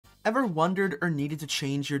Ever wondered or needed to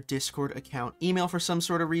change your Discord account email for some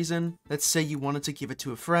sort of reason? Let's say you wanted to give it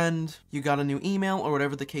to a friend, you got a new email, or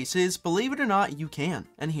whatever the case is. Believe it or not, you can.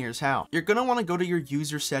 And here's how. You're gonna want to go to your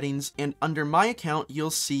user settings, and under my account,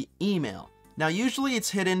 you'll see email. Now, usually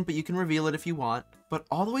it's hidden, but you can reveal it if you want. But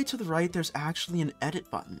all the way to the right, there's actually an edit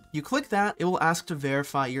button. You click that, it will ask to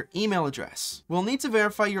verify your email address. We'll need to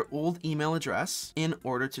verify your old email address in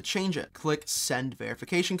order to change it. Click send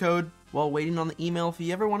verification code. While waiting on the email, if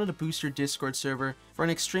you ever wanted to boost your Discord server for an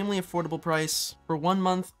extremely affordable price for 1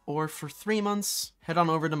 month or for 3 months, head on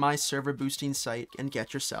over to my server boosting site and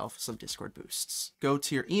get yourself some Discord boosts. Go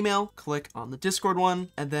to your email, click on the Discord one,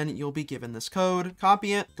 and then you'll be given this code.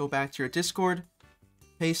 Copy it, go back to your Discord,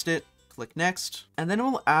 paste it, click next, and then it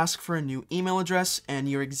will ask for a new email address and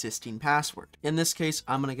your existing password. In this case,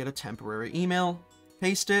 I'm gonna get a temporary email,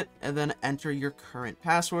 paste it, and then enter your current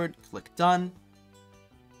password, click done.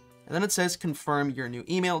 And then it says confirm your new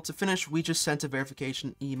email. To finish, we just sent a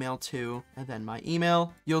verification email to, and then my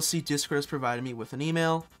email. You'll see Discord has provided me with an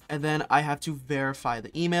email, and then I have to verify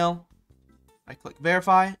the email. I click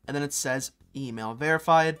verify, and then it says email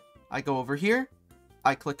verified. I go over here,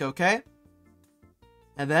 I click OK,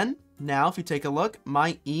 and then now if you take a look,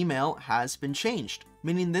 my email has been changed,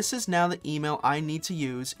 meaning this is now the email I need to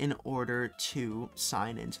use in order to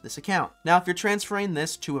sign into this account. Now, if you're transferring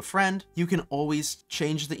this to a friend, you can always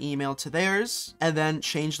change the email to theirs and then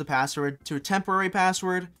change the password to a temporary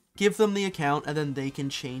password, give them the account, and then they can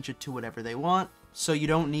change it to whatever they want. So you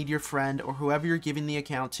don't need your friend or whoever you're giving the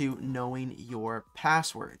account to knowing your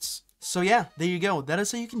passwords. So yeah, there you go. That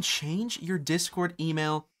is how you can change your Discord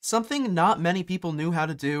email. Something not many people knew how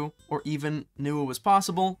to do or even knew it was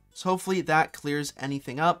possible. So hopefully that clears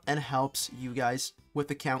anything up and helps you guys with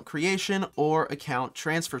account creation or account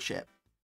transfership.